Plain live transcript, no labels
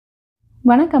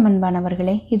வணக்கம்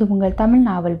அன்பானவர்களே, இது உங்கள் தமிழ்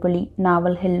நாவல் ஒலி.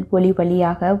 நாவல்கள் ஒலி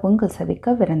வழியாக உங்கள்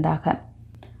செவிக்க விருந்தாக.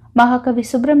 மகாகவி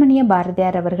சுப்பிரமணிய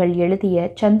பாரதியார் அவர்கள் எழுதிய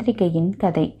சந்திரிகையின்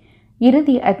கதை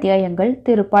இறுதி அத்தியாயங்கள்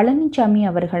திரு பழனிசாமி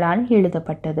அவர்களால்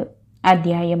எழுதப்பட்டது.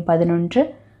 அத்தியாயம் 11,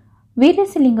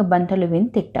 வீரசிலிங்க பந்தலுவின்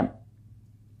திட்டம்.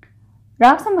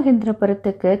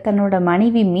 ராசமகேந்திரபுரத்துக்கு தன்னோட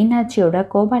மனைவி மீனாட்சியோட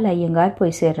கோபால ஐயங்கார்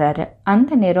போய் சேர்றாரு.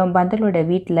 அந்த நேரம் பந்தலோட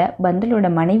வீட்டில் பந்தலோட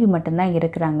மனைவி மட்டும்தான்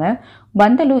இருக்கிறாங்க.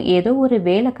 பந்தலு ஏதோ ஒரு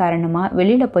வேலை காரணமா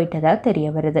வெளியில போயிட்டதா தெரிய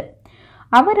வருது.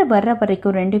 அவர் வர்ற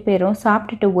வரைக்கும் 2 பேரும்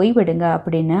சாப்பிட்டுட்டு ஓய்வெடுங்க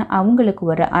அப்படின்னு அவங்களுக்கு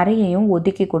ஒரு அறையையும்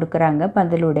ஒதுக்கி கொடுக்குறாங்க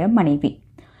பந்தலோட மனைவி.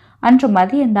 அன்று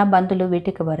மதியம்தான் பந்தலு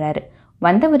வீட்டுக்கு வர்றாரு.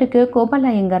 வந்தவருக்கு கோபால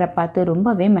ஐயங்காரை பார்த்து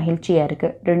ரொம்பவே மகிழ்ச்சியா இருக்கு.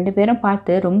 2 பேரும்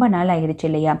பார்த்து ரொம்ப நாள் ஆயிடுச்சு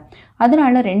இல்லையா?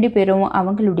 அதனால 2 பேரும்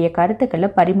அவங்களுடைய கருத்துக்களை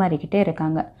பரிமாறிக்கிட்டே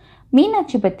இருக்காங்க.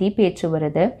 மீனாட்சி பத்தி பேச்சு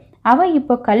வருது. அவ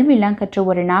இப்போ கல்விலாம் கற்று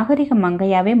ஒரு நாகரிக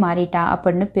மங்கையாவே மாறிட்டா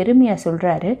அப்படின்னு பெருமையா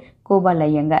சொல்றாரு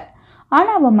கோபால ஐயங்கார்.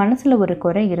 ஆனா அவ மனசுல ஒரு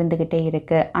குறை இருந்துகிட்டே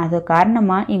இருக்கு. அது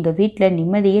காரணமா எங்க வீட்டுல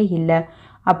நிம்மதியே இல்லை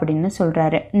அப்படின்னு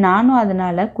சொல்றாரு. நானும்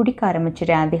அதனால குடிக்க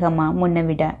ஆரம்பிச்சிட்டேன் அதிகமா முன்ன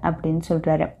விட அப்படின்னு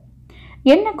சொல்றாரு.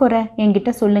 என்ன குறை என்கிட்ட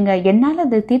சொல்லுங்க, என்னால்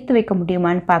அதை தீர்த்து வைக்க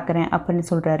முடியுமான்னு பார்க்குறேன் அப்படின்னு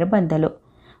சொல்கிறாரு பந்தலு.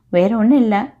 வேற ஒன்றும்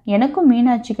இல்லை, எனக்கும்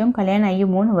மீனாட்சிக்கும் கல்யாணம் ஆகி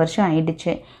 3 வருஷம்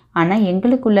ஆயிடுச்சு. ஆனால்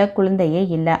எங்களுக்குள்ள குழந்தையே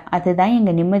இல்லை. அதுதான்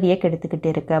எங்கள் நிம்மதியை கெடுத்துக்கிட்டு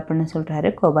இருக்கு அப்படின்னு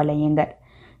சொல்கிறாரு கோபால ஐயங்கார்.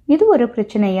 இது ஒரு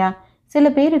பிரச்சனையா? சில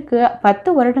பேருக்கு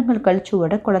 10 வருடங்கள்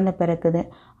கழிச்சுவோட குழந்தை பிறக்குது.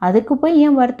 அதுக்கு போய்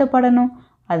ஏன் வருத்தப்படணும்?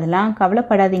 அதெல்லாம்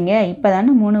கவலைப்படாதீங்க,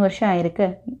 இப்போதானே 3 வருஷம் ஆயிருக்கு,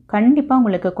 கண்டிப்பாக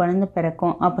உங்களுக்கு குழந்தை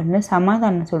பிறக்கும் அப்படின்னு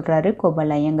சமாதானம் சொல்கிறாரு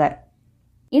கோபால ஐயங்கார்.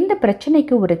 இந்த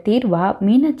பிரச்சனைக்கு ஒரு தீர்வா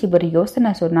மீனாட்சி ஒரு யோசனை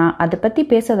சொன்னா அதை பத்தி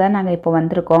பேசதான் நாங்க இப்போ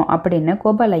வந்திருக்கோம் அப்படின்னு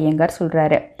கோபால ஐயங்கார்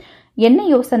சொல்றாரு. என்ன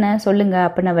யோசனை சொல்லுங்க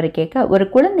அப்படின்னு அவர் கேட்க, ஒரு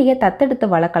குழந்தைய தத்தெடுத்து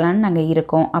வளர்க்கலான்னு நாங்க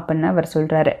இருக்கோம் அப்படின்னு அவர்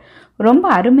சொல்றாரு. ரொம்ப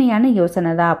அருமையான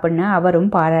யோசனை தான் அப்படின்னு அவரும்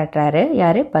பாராட்டுறாரு.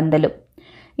 யாரு? பந்தலு.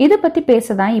 இதை பத்தி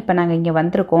பேசதான் இப்ப நாங்க இங்க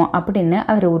வந்திருக்கோம் அப்படின்னு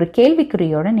அவர் ஒரு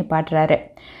கேள்விக்குறியோட நிப்பாட்டுறாரு.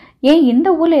 ஏன் இந்த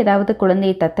ஊர்ல ஏதாவது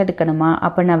குழந்தையை தத்தெடுக்கணுமா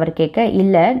அப்படின்னு அவர் கேட்க,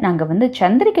 இல்ல நாங்க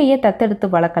சந்திரிகையை தத்தெடுத்து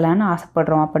வளர்க்கலான்னு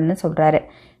ஆசைப்படுறோம் அப்படின்னு சொல்றாரு.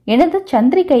 எனது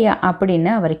சந்திரிகையா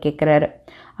அப்படின்னு அவர் கேட்கிறாரு.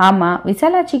 ஆமா,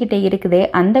 விசாலாட்சி கிட்ட இருக்குதே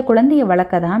அந்த குழந்தைய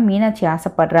வளர்க்க தான் மீனாட்சி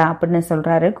ஆசைப்படுறா அப்படின்னு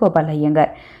சொல்றாரு கோபால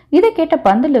ஐயங்கார். இதை கேட்ட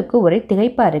பந்தலுக்கு ஒரே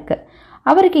திகைப்பா இருக்கு.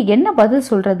 அவருக்கு என்ன பதில்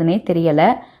சொல்றதுன்னே தெரியல.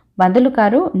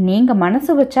 பந்தலுக்காரு, நீங்க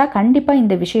மனசு வச்சா கண்டிப்பா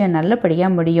இந்த விஷயம் நல்லபடியா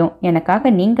முடியும்,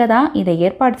 எனக்காக நீங்க தான் இதை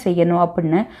ஏற்பாடு செய்யணும்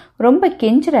அப்படின்னு ரொம்ப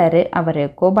கெஞ்சுறாரு அவரு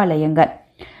கோபால ஐயங்கார்.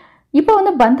 இப்போ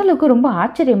பந்தலுக்கு ரொம்ப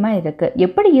ஆச்சரியமா இருக்கு.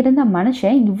 எப்படி இருந்த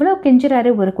மனுஷன் இவ்வளோ கெஞ்சுறாரு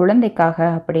ஒரு குழந்தைக்காக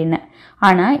அப்படின்னு.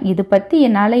 ஆனா இது பத்தி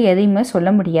என்னால எதையுமே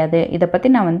சொல்ல முடியாது. இதை பத்தி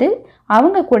நான்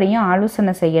அவங்க கூடயும்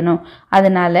ஆலோசனை செய்யணும்.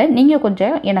 அதனால நீங்க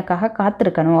கொஞ்சம் எனக்காக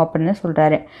காத்திருக்கணும் அப்படின்னு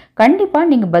சொல்றாரு. கண்டிப்பா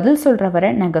நீங்க பதில் சொல்ற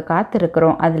வரை நாங்க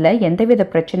காத்திருக்கிறோம், அதுல எந்தவித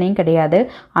பிரச்சனையும் கிடையாது.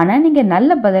 ஆனா நீங்க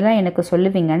நல்ல பதிலா எனக்கு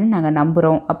சொல்லுவீங்கன்னு நாங்க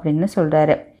நம்புறோம் அப்படின்னு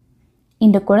சொல்றாரு.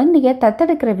 இந்த குழந்தைய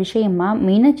தத்தெடுக்கிற விஷயமா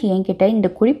மீனாட்சி என்கிட்ட இந்த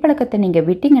குடிப்பழக்கத்தை நீங்கள்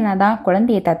விட்டீங்கன்னா தான்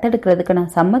குழந்தைய தத்தெடுக்கிறதுக்கு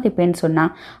நான் சம்மதிப்பேன்னு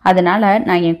சொன்னான். அதனால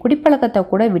நான் என் குடிப்பழக்கத்தை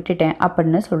கூட விட்டுட்டேன்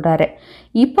அப்படின்னு சொல்றாரு.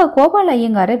 இப்போ கோபால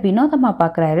ஐயங்காரை வினோதமாக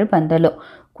பார்க்குறாரு பந்தலு.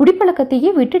 குடிப்பழக்கத்தையே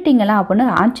விட்டுட்டீங்களா அப்படின்னு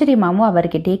ஆச்சரியமாவும்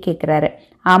அவர்கிட்டயே கேட்குறாரு.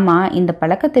 ஆமா, இந்த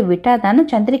பழக்கத்தை விட்டா தானே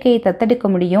சந்திரிகையை தத்தெடுக்க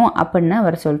முடியும் அப்படின்னு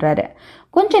அவர் சொல்றாரு.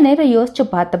 கொஞ்ச நேரம் யோசிச்சு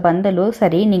பார்த்த பந்தலு,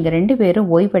 சரி நீங்க 2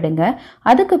 பேரும் ஓய்வெடுங்க,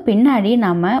 அதுக்கு பின்னாடி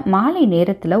நாம மாலை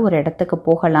நேரத்துல ஒரு இடத்துக்கு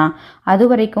போகலாம், அது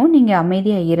வரைக்கும் நீங்க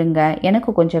அமைதியா இருங்க,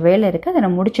 எனக்கு கொஞ்சம் வேலை இருக்கு, அதை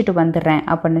நான் முடிச்சுட்டு வந்துடுறேன்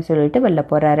அப்படின்னு சொல்லிட்டு வெளில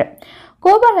போறாரு.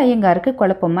 கோபால ஐயங்காருக்கு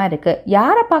குழப்பமா இருக்கு.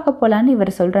 யாரை பார்க்க போலான்னு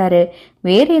இவர் சொல்றாரு?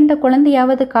 வேற எந்த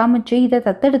குழந்தையாவது காமிச்சு இதை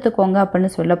தத்தெடுத்துக்கோங்க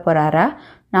அப்படின்னு சொல்ல போறாரா?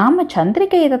 நாம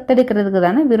சந்திரிகையை தத்தெடுக்கிறதுக்கு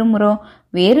தானே விரும்புகிறோம்.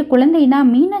 வேறு குழந்தைனா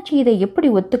மீனாட்சி இதை எப்படி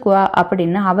ஒத்துக்குவா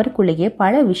அப்படின்னு அவருக்குள்ளேயே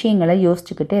பல விஷயங்களை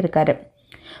யோசிச்சுக்கிட்டு இருக்காரு.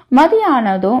 மதியம்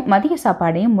ஆனதும் மதிய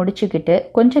சாப்பாடையும் முடிச்சுக்கிட்டு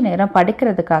கொஞ்ச நேரம்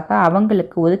படுக்கிறதுக்காக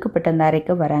அவங்களுக்கு ஒதுக்கப்பட்ட அந்த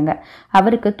அறைக்கு வராங்க.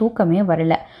 அவருக்கு தூக்கமே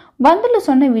வரல. பந்தலு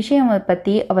சொன்ன விஷயம்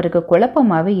பத்தி அவருக்கு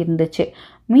குழப்பமாவே இருந்துச்சு.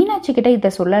 மீனாட்சி கிட்ட இதை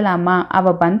சொல்லலாமா?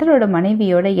 அவ பந்தலோட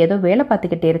மனைவியோட ஏதோ வேலை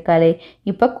பார்த்துக்கிட்டு இருக்காளே,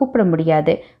 இப்ப கூப்பிட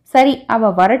முடியாது. சரி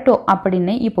அவ வரட்டும்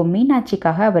அப்படின்னு இப்போ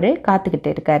மீனாட்சிக்காக அவரு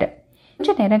காத்துக்கிட்டு இருக்காரு.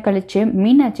 கொஞ்ச நேரம் கழிச்சு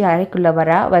மீனாட்சி அறைக்குள்ள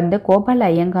வரா. கோபால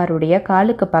ஐயங்காருடைய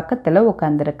காலுக்கு பக்கத்துல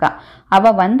உட்காந்துருக்கா.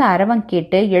 அவ அரவம்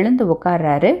கேட்டு எழுந்து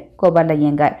உட்கார்றாரு கோபால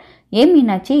ஐயங்கார். ஏன்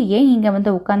மீனாட்சி, ஏன்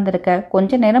இங்க உட்கார்ந்துருக்க?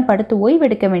 கொஞ்ச நேரம் படுத்து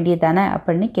ஓய்வெடுக்க வேண்டியதானே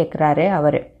அப்படின்னு கேட்கிறாரு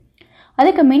அவரு.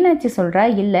 அதுக்கு மீனாட்சி சொல்றா,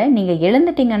 இல்ல நீங்க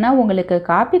எழுந்துட்டீங்கன்னா உங்களுக்கு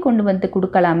காப்பி கொண்டு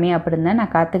கொடுக்கலாமே அப்படின்னு தான்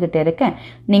நான் காத்துக்கிட்டு இருக்கேன்,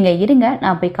 நீங்க இருங்க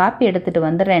நான் போய் காப்பி எடுத்துட்டு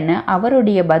வந்துடுறேன்னு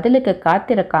அவருடைய பதிலுக்கு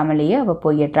காத்திருக்காமலேயே அவ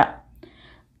போயிடுறா.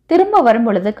 திரும்ப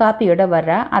வரும்பொழுது காப்பியோட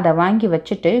வர்றா. அதை வாங்கி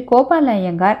வச்சுட்டு கோபால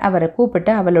ஐயங்கார் அவரை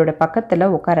கூப்பிட்டு அவளோட பக்கத்துல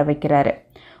உட்கார வைக்கிறாரு.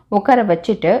 உட்கார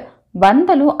வச்சுட்டு,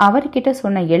 பந்தலு அவர்கிட்ட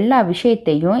சொன்ன எல்லா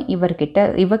விஷயத்தையும்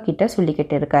இவகிட்ட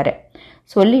சொல்லிக்கிட்டு இருக்காரு.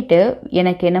 சொல்லிட்டு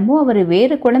எனக்கு என்னமோ அவர்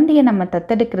வேறு குழந்தைய நம்ம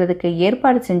தத்தெடுக்கிறதுக்கு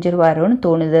ஏற்பாடு செஞ்சிருவாரோன்னு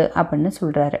தோணுது அப்படின்னு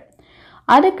சொல்றாரு.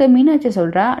 அதுக்கு மீனாட்சி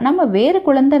சொல்றா, நம்ம வேறு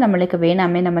குழந்தை நம்மளுக்கு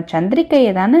வேணாமே, நம்ம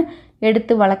சந்திரிக்கையை தானே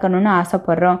எடுத்து வளர்க்கணும்னு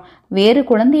ஆசைப்படுறோம், வேறு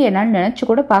குழந்தைய என்னால் நினைச்சு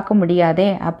கூட பார்க்க முடியாதே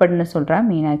அப்படின்னு சொல்றா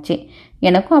மீனாட்சி.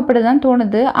 எனக்கும் அப்படிதான்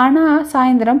தோணுது, ஆனா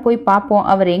சாயந்தரம் போய் பார்ப்போம்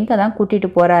அவர் எங்க தான் கூட்டிட்டு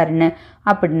போறாருன்னு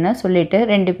அப்படின்னு சொல்லிட்டு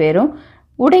 2 பேரும்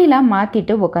உடையெல்லாம்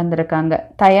மாத்திட்டு உக்காந்துருக்காங்க,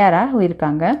 தயாரா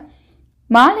இருக்காங்க.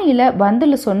 மாலையில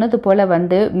பந்தலு சொன்னது போல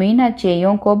வந்து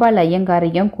மீனாட்சியையும் கோபால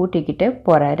ஐயங்காரையும் கூட்டிக்கிட்டு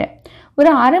போறாரு.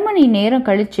 ஒரு அரை மணி நேரம்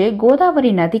கழிச்சு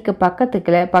கோதாவரி நதிக்கு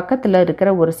பக்கத்துல இருக்கிற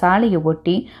ஒரு சாலையை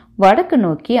ஒட்டி வடக்கு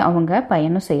நோக்கி அவங்க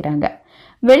பயணம் செய்யறாங்க.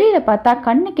 வெளியில பார்த்தா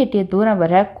கண்ணு கெட்டிய தூரம்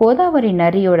வர கோதாவரி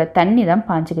நதியோட தண்ணி தான்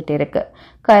பாஞ்சுக்கிட்டு இருக்கு.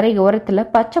 கரையோரத்துல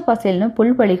பச்சை பசேல்னு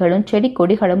புல்வெளிகளும் செடி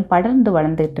கொடிகளும் படர்ந்து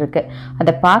வளர்ந்துட்டு இருக்கு.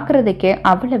 அதை பாக்குறதுக்கே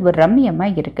அவ்வளவு ரம்மியமா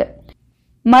இருக்கு.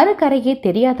 மறுகரையே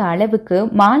தெரியாத அளவுக்கு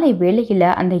மாலை வேளையில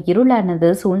அந்த இருளானது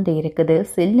சூழ்ந்து இருக்குது.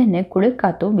 சில்லுன்னு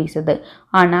குளிர்காத்தும் வீசுது.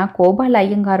 ஆனா கோபால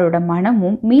ஐயங்காரோட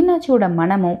மனமும் மீனாட்சியோட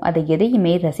மனமும் அதை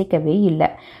எதையுமே ரசிக்கவே இல்லை.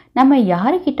 நம்ம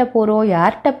யாருக்கிட்ட போறோம்,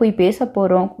 யார்கிட்ட போய் பேச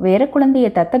போறோம், வேற குழந்தைய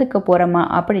தத்தெடுக்க போறோமா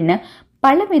அப்படின்னு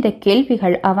பலவித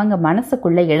கேள்விகள் அவங்க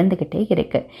மனசுக்குள்ள எழுந்துகிட்டே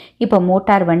இருக்கு. இப்ப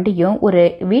மோட்டார் வண்டியும் ஒரு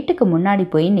வீட்டுக்கு முன்னாடி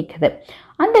போய் நிக்குது.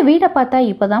 அந்த வீடை பார்த்தா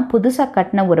இப்பதான் புதுசா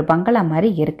கட்டின ஒரு பங்களா மாதிரி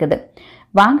இருக்குது.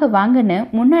 வாங்க வாங்கன்னு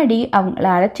முன்னாடி அவங்கள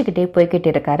அழைச்சிக்கிட்டே போய்கிட்டு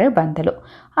இருக்காரு பந்தலு.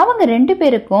 அவங்க 2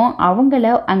 பேருக்கும் அவங்கள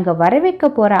அங்க வரவேற்க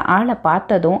போற ஆளை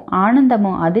பார்த்ததும்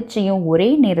ஆனந்தமும் அதிர்ச்சியும் ஒரே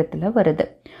நேரத்துல வருது.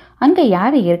 அங்க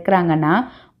யாரு இருக்கிறாங்கன்னா,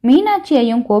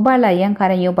 மீனாட்சியையும் கோபால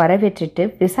ஐயங்காரையும் வரவேற்றுட்டு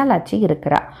விசாலாட்சி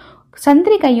இருக்கிறா.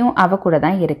 சந்திரிகையும் அவ கூட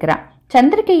தான் இருக்கிறா.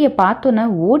 சந்திரிகையை பார்த்தோன்னா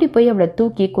ஓடி போய் அவளை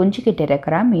தூக்கி கொஞ்சிக்கிட்டு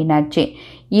இருக்கிறா மீனாட்சி.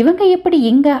 இவங்க எப்படி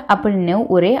இங்க அப்படின்னு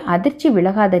ஒரே அதிர்ச்சி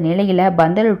விலகாத நிலையில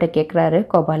பந்தலுட்ட கேட்கிறாரு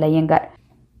கோபால ஐயங்கார்.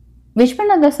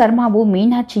 விஸ்வநாத சர்மாவும்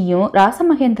மீனாட்சியும்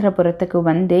ராசமகேந்திரபுரத்துக்கு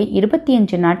வந்து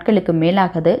 25 நாட்களுக்கு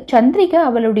மேலாகுது. சந்திரிகா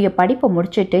அவளுடைய படிப்பை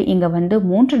முடிச்சுட்டு இங்க வந்து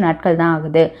 3 நாட்கள் தான்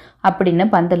ஆகுது அப்படின்னு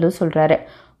பந்தலு சொல்றாரு.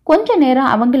 கொஞ்ச நேரம்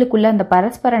அவங்களுக்குள்ள அந்த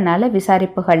பரஸ்பர நல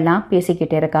விசாரிப்புகள்லாம்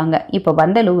பேசிக்கிட்டு இருக்காங்க. இப்ப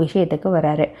பந்தலு விஷயத்துக்கு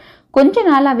வராரு. கொஞ்ச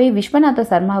நாளாவே விஸ்வநாத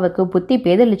சர்மாவுக்கு புத்தி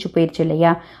பேதலிச்சு போயிடுச்சு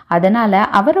இல்லையா, அதனால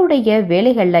அவருடைய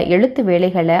எழுத்து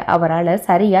வேலைகளை அவரால்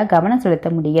சரியா கவனம் செலுத்த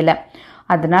முடியல.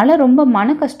 அதனால ரொம்ப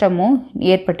மன கஷ்டமும்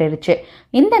ஏற்பட்டுருச்சு.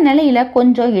 இந்த நிலையில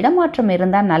கொஞ்சம் இடமாற்றம்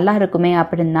இருந்தா நல்லா இருக்குமே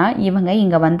அப்படின்னா இவங்க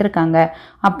இங்க வந்திருக்காங்க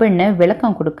அப்படின்னு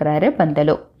விளக்கம் கொடுக்கிறாரு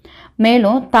பந்தலு.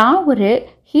 மேலும் தான் ஒரு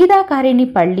ஹீதாகாரிணி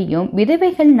பள்ளியும்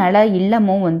விதவைகள் நல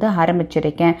இல்லமும் வந்து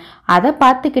ஆரம்பிச்சிருக்கேன், அதை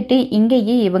பார்த்துக்கிட்டு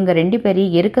இங்கேயே இவங்க 2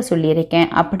 பேரையும் இருக்க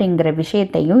சொல்லியிருக்கேன் அப்படிங்கிற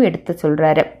விஷயத்தையும் எடுத்து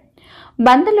சொல்றாரு.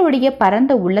 பந்தலுடைய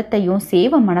பரந்த உள்ளத்தையும்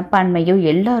சேவ மனப்பான்மையும்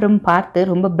எல்லாரும் பார்த்து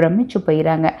ரொம்ப பிரமிச்சு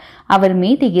போயிறாங்க. அவர்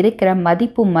மீது இருக்கிற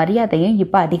மதிப்பும் மரியாதையும்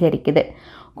இப்ப அதிகரிக்குது.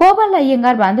 கோபால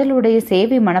ஐயங்கார் பந்தலுடைய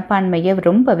சேவை மனப்பான்மையை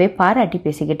ரொம்பவே பாராட்டி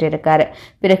பேசிக்கிட்டு இருக்காரு.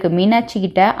 பிறகு மீனாட்சி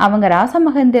கிட்ட அவங்க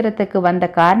ராசமகேந்திரத்துக்கு வந்த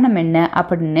காரணம் என்ன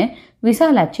அப்படின்னு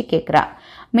விசாலாட்சி கேக்குறா.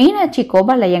 மீனாட்சி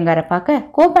கோபால ஐயங்காரை பார்க்க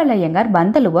கோபால ஐயங்கார்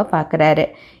பந்தலுவை பாக்குறாரு.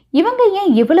 இவங்க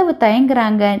ஏன் இவ்வளவு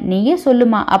தயங்குறாங்க, நீயே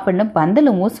சொல்லுமா அப்படின்னு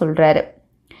பந்தலுவும் சொல்றாரு.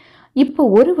 இப்போ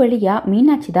ஒரு வழியா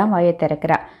மீனாட்சி தான் வாயை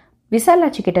திறக்கிறா.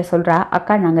 விசாலாட்சி கிட்ட சொல்றா,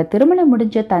 அக்கா நாங்க திருமணம்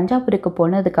முடிஞ்ச தஞ்சாவூருக்கு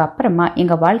போனதுக்கு அப்புறமா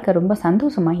எங்க வாழ்க்கை ரொம்ப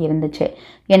சந்தோஷமா இருந்துச்சு.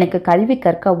 எனக்கு கல்வி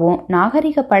கற்கவும்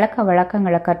நாகரிக பழக்க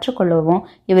வழக்கங்களை கற்றுக்கொள்ளவும்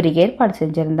இவர் ஏற்பாடு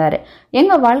செஞ்சிருந்தாரு.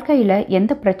 எங்க வாழ்க்கையில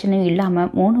எந்த பிரச்சனையும் இல்லாம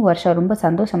 3 வருஷம் ரொம்ப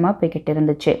சந்தோஷமா போய்கிட்டு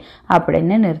இருந்துச்சு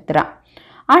அப்படின்னு நிறுத்துறான்.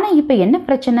 ஆனா இப்ப என்ன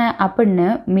பிரச்சனை அப்படின்னு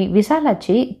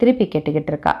விசாலாட்சி திருப்பி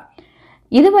கேட்டுக்கிட்டு இருக்கா.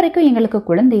 இதுவரைக்கும் எங்களுக்கு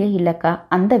குழந்தையே இல்லக்கா,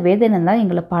 அந்த வேதனை தான்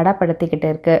எங்களை பாடப்படுத்திக்கிட்டு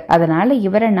இருக்கு. அதனால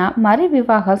இவரை நான் மறு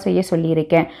விவாகம் செய்ய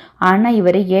சொல்லியிருக்கேன். ஆனா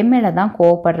இவர் என் மேலதான்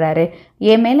கோவப்படுறாரு.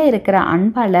 என் மேல இருக்கிற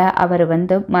அன்பால அவர்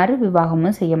வந்து மறு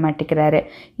விவாகமும் செய்ய மாட்டேங்கிறாரு.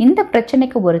 இந்த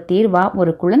பிரச்சனைக்கு ஒரு தீர்வா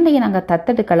ஒரு குழந்தைய நாங்க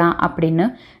தத்தெடுக்கலாம் அப்படின்னு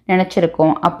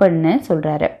நினைச்சிருக்கோம் அப்படின்னு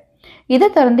சொல்றாரு. இதை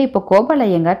தொடர்ந்து இப்போ கோபால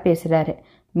ஐயங்கார் பேசுறாரு.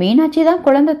 மீனாட்சி தான்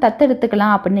குழந்தை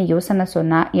தத்தெடுத்துக்கலாம் அப்படின்னு யோசனை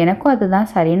சொன்னா எனக்கும் அதுதான்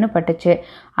சரின்னு பட்டுச்சு.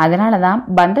 அதனாலதான்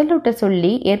பந்தலுட்ட சொல்லி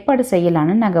ஏற்பாடு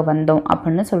செய்யலான்னு நாங்க வந்தோம்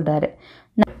அப்படின்னு சொல்றாரு.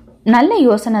 நல்ல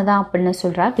யோசனை தான் அப்படின்னு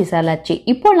சொல்றா விசாலாட்சி.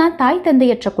 இப்போலாம் தாய்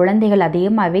தந்தையற்ற குழந்தைகள்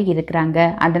அதிகமாவே இருக்கிறாங்க.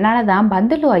 அதனாலதான்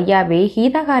பந்தலு ஐயாவே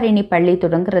ஹீதாகாரிணி பள்ளி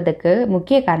தொடங்குறதுக்கு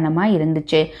முக்கிய காரணமா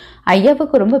இருந்துச்சு.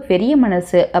 ஐயாவுக்கு ரொம்ப பெரிய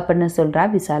மனசு அப்படின்னு சொல்றா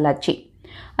விசாலாட்சி.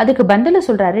 அதுக்கு பந்தலு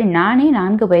சொல்றாரு, நானே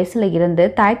 4 வயசுல இருந்து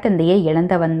தாய் தந்தையை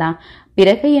இழந்தவன் தான்.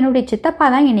 பிறகு என்னுடைய சித்தப்பா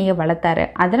தான் என்னைய வளர்த்தாரு.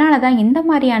 அதனாலதான் இந்த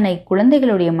மாதிரியான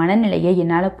குழந்தைகளுடைய மனநிலையை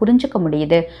என்னால புரிஞ்சுக்க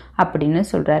முடியுது அப்படின்னு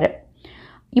சொல்றாரு.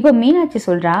 இப்ப மீனாட்சி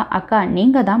சொல்றா, அக்கா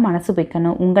நீங்க தான் மனசு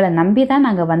வைக்கணும், உங்களை நம்பிதான்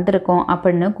நாங்க வந்திருக்கோம்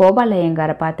அப்படின்னு கோபால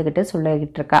ஐயங்காரை பார்த்துக்கிட்டு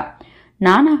சொல்லிக்கிட்டு இருக்கா.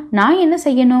 நான் என்ன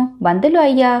செய்யணும்? பந்தலு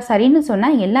ஐயா சரின்னு சொன்னா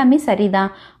எல்லாமே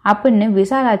சரிதான் அப்படின்னு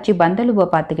விசாலாட்சி பந்தலுவை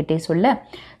பார்த்துக்கிட்டே சொல்ல,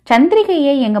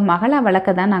 சந்திரிகையை எங்க மகளா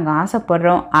வளர்க்க தான் நாங்க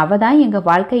ஆசைப்படுறோம், அவ தான் எங்க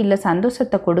வாழ்க்கையில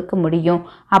சந்தோஷத்தை கொடுக்க முடியும்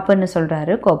அப்படின்னு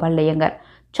சொல்றாரு கோபாலையங்கார்.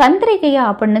 சந்திரிகையா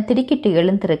அப்படின்னு திடுக்கிட்டு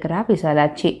எழுந்திருக்கிறா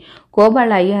விசாலாட்சி.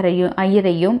 கோபால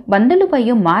ஐயரையும்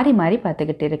பந்தலுவையும் மாறி மாறி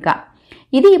பார்த்துக்கிட்டு இருக்கா.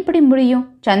 இது எப்படி முடியும்?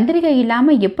 சந்திரிகை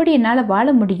இல்லாம எப்படி என்னால வாழ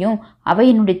முடியும்? அவ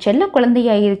என்னுடைய செல்ல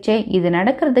குழந்தையாயிருச்சே, இது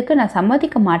நடக்கிறதுக்கு நான்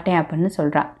சம்மதிக்க மாட்டேன் அப்படின்னு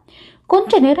சொல்றா.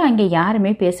 கொஞ்ச நேரம் அங்கே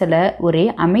யாருமே பேசல, ஒரே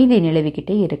அமைதி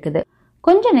நிலவிக்கிட்டே இருக்குது.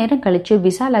 கொஞ்ச நேரம் கழிச்சு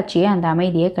விசாலாட்சியை அந்த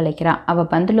அமைதியை கலைக்கிறான். அவ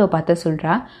பந்தலுவை பார்த்து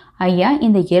சொல்றா, ஐயா,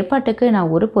 இந்த ஏற்பாட்டுக்கு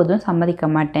நான் ஒருபோதும் சம்மதிக்க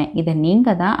மாட்டேன், இதை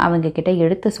நீங்க தான் அவங்க கிட்ட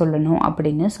எடுத்து சொல்லணும்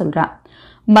அப்படின்னு சொல்றா.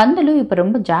 பந்தலு இப்ப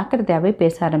ரொம்ப ஜாக்கிரதையாவே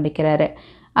பேச ஆரம்பிக்கிறாரு.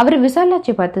 அவர்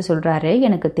விசாலாட்சி பார்த்து சொல்றாரு,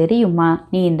 எனக்கு தெரியுமா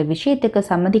நீ இந்த விஷயத்துக்கு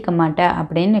சம்மதிக்க மாட்ட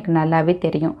அப்படின்னு எனக்கு நல்லாவே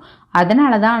தெரியும்.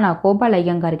 அதனாலதான் நான் கோபால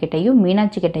ஐயங்கார்கிட்டையும்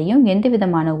மீனாட்சி கிட்டையும் எந்த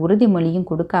விதமான உறுதிமொழியும்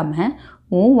கொடுக்காம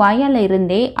உன் வாயால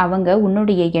இருந்தே அவங்க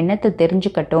உன்னுடைய எண்ணத்தை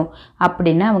தெரிஞ்சுக்கட்டும்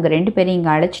அப்படின்னு அவங்க 2 பேரும்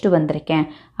இங்க அழைச்சிட்டு வந்திருக்கேன்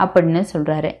அப்படின்னு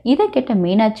சொல்றாரு. இதை கேட்ட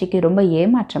மீனாட்சிக்கு ரொம்ப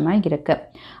ஏமாற்றமா இருக்கு.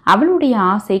 அவளுடைய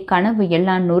ஆசை கனவு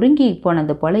எல்லாம் நொறுங்கி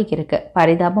போனது போல இருக்கு.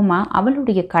 பரிதாபமா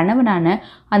அவளுடைய கணவனான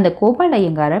அந்த கோபால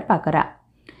ஐயங்காரை பாக்குறா.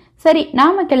 சரி,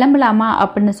 நாம கிளம்பலாமா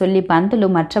அப்படின்னு சொல்லி பந்தலு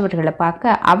மற்றவர்களை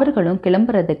பார்க்க அவர்களும்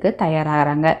கிளம்புறதுக்கு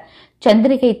தயாராகிறாங்க.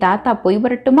 சந்திரிகை தாத்தா போய்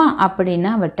வரட்டுமா அப்படின்னு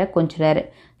அவர்கிட்ட கொஞ்சிறாரு.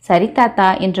 சரி தாத்தா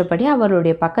என்றபடி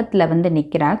அவருடைய பக்கத்துல வந்து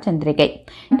நிக்கிறா சந்திரிகை.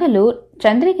 பந்தலு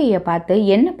சந்திரிகையை பார்த்து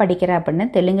என்ன படிக்கிற அப்படின்னு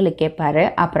தெலுங்குல கேட்பாரு.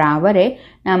 அப்புறம் அவரே,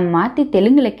 நான் மாத்தி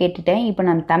தெலுங்குல கேட்டுட்டேன், இப்ப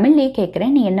நான் தமிழ்லயே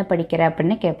கேட்கிறேன், நீ என்ன படிக்கிற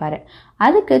அப்படின்னு கேட்பாரு.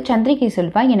 அதுக்கு சந்திரிகை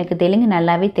சொல்வா, எனக்கு தெலுங்கு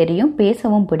நல்லாவே தெரியும்,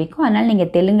 பேசவும் பிடிக்கும், அதனால நீங்க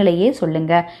தெலுங்குலயே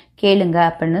சொல்லுங்க, கேளுங்க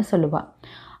அப்படின்னு சொல்லுவா.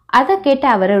 அதை கேட்டு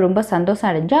அவர் ரொம்ப சந்தோஷம்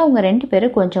அடைஞ்சு அவங்க 2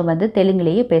 பேரும் கொஞ்சம் வந்து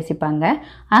தெலுங்குலேயே பேசிப்பாங்க.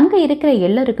 அங்கே இருக்கிற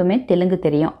எல்லாருக்குமே தெலுங்கு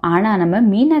தெரியும். ஆனால் நம்ம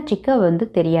மீனாட்சிக்கு வந்து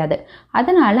தெரியாது.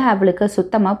 அதனால அவளுக்கு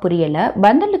சுத்தமாக புரியலை.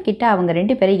 பந்தலு கிட்ட அவங்க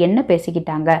 2 பேரும் என்ன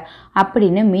பேசிக்கிட்டாங்க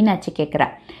அப்படின்னு மீனாட்சி கேட்குறா.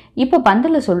 இப்போ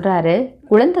பந்தலு சொல்றாரு,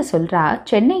 குழந்தை சொல்றா,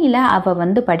 சென்னையில் அவ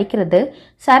வந்து படிக்கிறது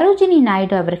சரோஜினி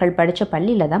நாயுடு அவர்கள் படித்த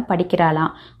பள்ளியில தான்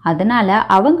படிக்கிறாளாம். அதனால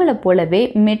அவங்கள போலவே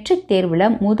மெட்ரிக் தேர்வில்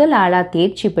முதல் ஆளாக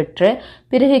தேர்ச்சி பெற்று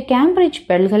பிறகு கேம்பிரிட்ஜ்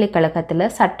பல்கலைக்கழகத்தில்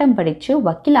சட்டம் படித்து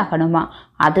வக்கீலாகணுமா,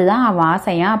 அதுதான் அவன்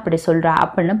ஆசையா அப்படி சொல்றா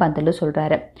அப்படின்னு பந்தலு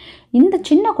சொல்றாரு. இந்த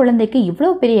சின்ன குழந்தைக்கு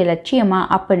இவ்வளோ பெரிய லட்சியமா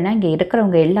அப்படின்னு இங்கே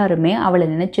இருக்கிறவங்க எல்லாருமே அவளை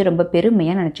நினைச்சு ரொம்ப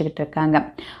பெருமையா நினைச்சுக்கிட்டு இருக்காங்க.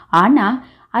 ஆனா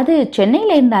அது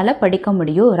சென்னையில இருந்தால படிக்க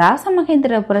முடியும்,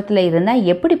 ராசமகேந்திரபுரத்துல இருந்தா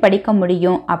எப்படி படிக்க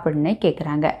முடியும் அப்படின்னு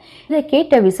கேக்குறாங்க. இதை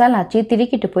கேட்ட விசாலாட்சி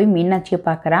திடுக்கிட்டு போய் மீனாட்சியை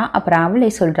பாக்குறா. அப்புறம் அவளே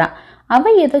சொல்றா,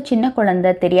 அவ ஏதோ சின்ன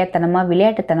குழந்தை தெரியாதனமா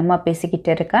விளையாட்டுத்தனமா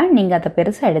பேசிக்கிட்டு இருக்கா, நீங்க அதை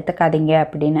பெருசா எடுத்துக்காதீங்க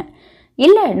அப்படின்னு.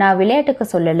 இல்ல, நான் விளையாட்டுக்கு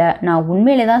சொல்லல, நான்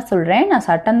உண்மையிலே தான் சொல்றேன், நான்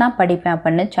சட்டம் தான் படிப்பேன்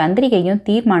அப்படின்னு சந்திரிகையும்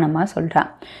தீர்மானமா சொல்றான்.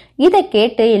 இதை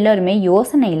கேட்டு எல்லாருமே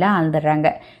யோசனையில ஆழ்ந்துடுறாங்க.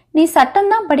 நீ சட்டம்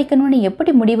தான் படிக்கணும்னு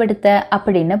எப்படி முடிவெடுத்த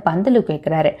அப்படின்னு பந்தலு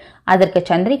கேட்கிறாரு. அதற்கு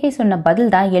சந்திரிகை சொன்ன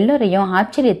பதில் தான் எல்லோரையும்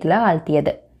ஆச்சரியத்துல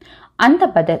ஆழ்த்தியது. அந்த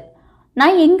பதில்,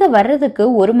 நான் இங்க வர்றதுக்கு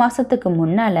 1 மாசத்துக்கு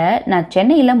முன்னால நான்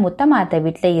சென்னையில முத்தமாத்த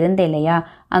வீட்டுல இருந்தேன் இல்லையா,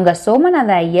 அங்க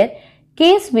சோமநாத ஐயர்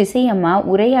கேஸ் விஷயமா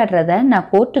உரையாடுறத நான்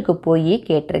கோர்ட்டுக்கு போய்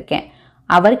கேட்டிருக்கேன்.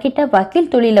 அவர்கிட்ட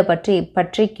வக்கீல் தொழிலை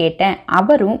பற்றி கேட்டேன்.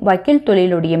 அவரும் வக்கீல்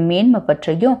தொழிலுடைய மேன்மை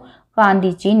பற்றியும்,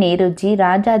 காந்திஜி, நேருஜி,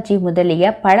 ராஜாஜி முதலிய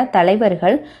பல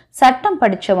தலைவர்கள் சட்டம்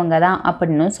படிச்சவங்க தான்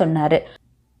அப்படின்னு சொன்னாரு.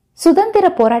 சுதந்திர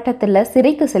போராட்டத்துல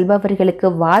சிறைக்கு செல்பவர்களுக்கு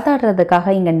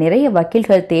வாதாடுறதுக்காக இங்க நிறைய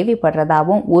வக்கீல்கள்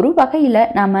தேவைப்படுறதாவும், ஒரு வகையில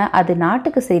நாம அது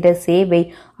நாட்டுக்கு செய்யற சேவை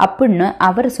அப்படின்னு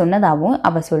அவர் சொன்னதாவும்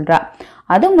அவ சொல்றா.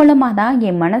 அது மூலமா தான்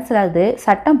என் மனசுல அது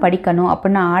சட்டம் படிக்கணும்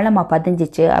அப்படின்னு ஆழமா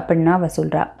பதிஞ்சிச்சு அப்படின்னு அவ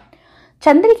சொல்றா.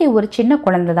 சந்திரிகை ஒரு சின்ன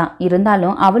குழந்தை தான்,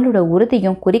 இருந்தாலும் அவளோட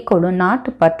உறுதியும் குறிக்கோளும் நாட்டு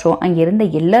பற்றும் அங்கிருந்த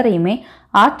எல்லாரையுமே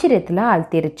ஆச்சரியத்துல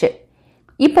ஆழ்த்திருச்சு.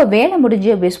 இப்போ வேலை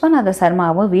முடிஞ்சு விஸ்வநாத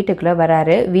சர்மாவும் வீட்டுக்குள்ள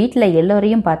வராரு. வீட்டுல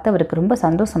எல்லாரையும் பார்த்து அவருக்கு ரொம்ப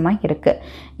சந்தோஷமா இருக்கு.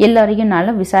 எல்லாரையும்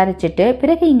நல்லா விசாரிச்சுட்டு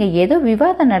பிறகு இங்க ஏதோ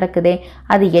விவாதம் நடக்குதே,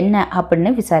 அது என்ன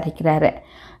அப்படின்னு விசாரிக்கிறாரு.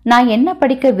 நான் என்ன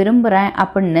படிக்க விரும்புறேன்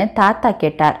அப்படின்னு தாத்தா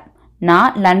கேட்டார்.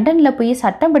 நான் லண்டன்ல போய்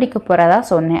சட்டம் படிக்க போறதா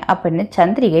சொன்னேன் அப்படின்னு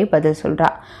சந்திரிகை பதில் சொல்றா.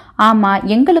 ஆமா,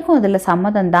 எங்களுக்கும் அதுல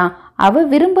சம்மதம் தான், அவ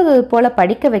விரும்புவது போல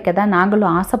படிக்க வைக்க தான்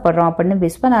நாங்களும் ஆசைப்படுறோம் அப்படின்னு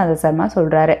விஸ்வநாத சர்மா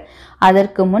சொல்றாரு.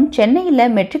 அதற்கு முன் சென்னையில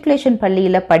மெட்ரிகுலேஷன்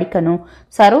பள்ளியில படிக்கணும்,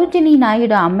 சரோஜினி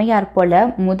நாயுடு அம்மையார் போல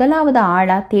முதலாவது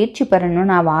ஆளா தேர்ச்சி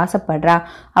பெறணும்னு அவ ஆசைப்படுறா.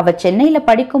 அவ சென்னையில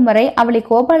படிக்கும் வரை அவளை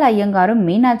கோபால ஐயங்காரும்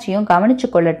மீனாட்சியும் கவனிச்சு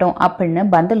கொள்ளட்டும் அப்படின்னு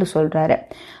பந்தலு சொல்றாரு.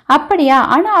 அப்படியா,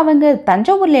 ஆனா அவங்க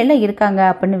தஞ்சாவூர்ல எல்லாம் இருக்காங்க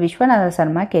அப்படின்னு விஸ்வநாத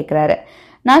சர்மா கேக்குறாரு.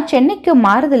 நான் சென்னைக்கு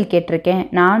மாறுதல் கேட்டிருக்கேன்,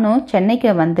 நானும் சென்னைக்கு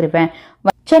வந்துருவேன்.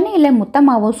 சென்னையில்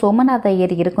முத்தம்மாவும் சோமநாத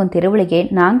ஐயர் இருக்கும் தெருவிலேயே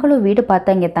நாங்களும் வீடு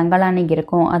பார்த்து இங்கே தங்கலான்னு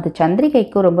இருக்கோம். அது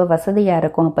சந்திரிகைக்கும் ரொம்ப வசதியாக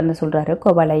இருக்கும் அப்படின்னு சொல்கிறாரு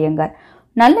கோபால ஐயங்கார்.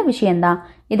 நல்ல விஷயந்தான்.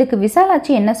 இதுக்கு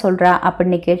விசாலாட்சி என்ன சொல்கிறா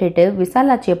அப்படின்னு கேட்டுட்டு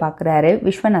விசாலாட்சியை பார்க்குறாரு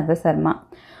விஸ்வநாத சர்மா.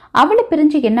 அவளை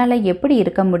பிரிஞ்சு என்னால் எப்படி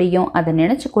இருக்க முடியும், அதை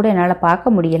நினச்சி கூட என்னால்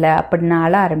பார்க்க முடியலை அப்படின்னு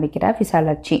ஆள ஆரம்பிக்கிறா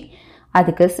விசாலாட்சி.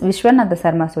 அதுக்கு விஸ்வநாத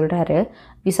சர்மா சொல்கிறாரு,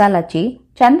 விசாலாட்சி,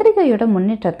 சந்திரிகையோட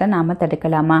முன்னேற்றத்தை நாம்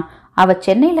தடுக்கலாமா? அவள்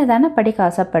சென்னையில் தானே படிக்க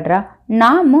ஆசைப்படுறா.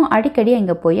 நாமும் அடிக்கடி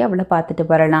அங்கே போய் அவளை பார்த்துட்டு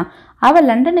வரலாம். அவள்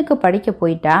லண்டனுக்கு படிக்க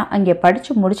போயிட்டா. அங்கே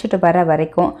படித்து முடிச்சுட்டு வர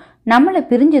வரைக்கும் நம்மளை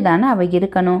பிரிஞ்சு தானே அவள்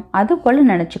இருக்கணும், அது போல்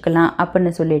நினச்சிக்கலாம்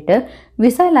அப்படின்னு சொல்லிட்டு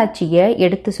விசாலாட்சியை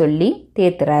எடுத்து சொல்லி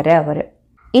தேத்துறாரு அவர்.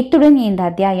 இத்துடன் இந்த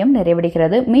அத்தியாயம்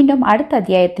நிறைவடைகிறது. மீண்டும் அடுத்த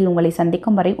அத்தியாயத்தில் உங்களை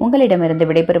சந்திக்கும் வரை உங்களிடமிருந்து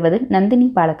விடைபெறுவது நந்தினி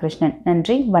பாலகிருஷ்ணன்.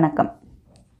 நன்றி, வணக்கம்.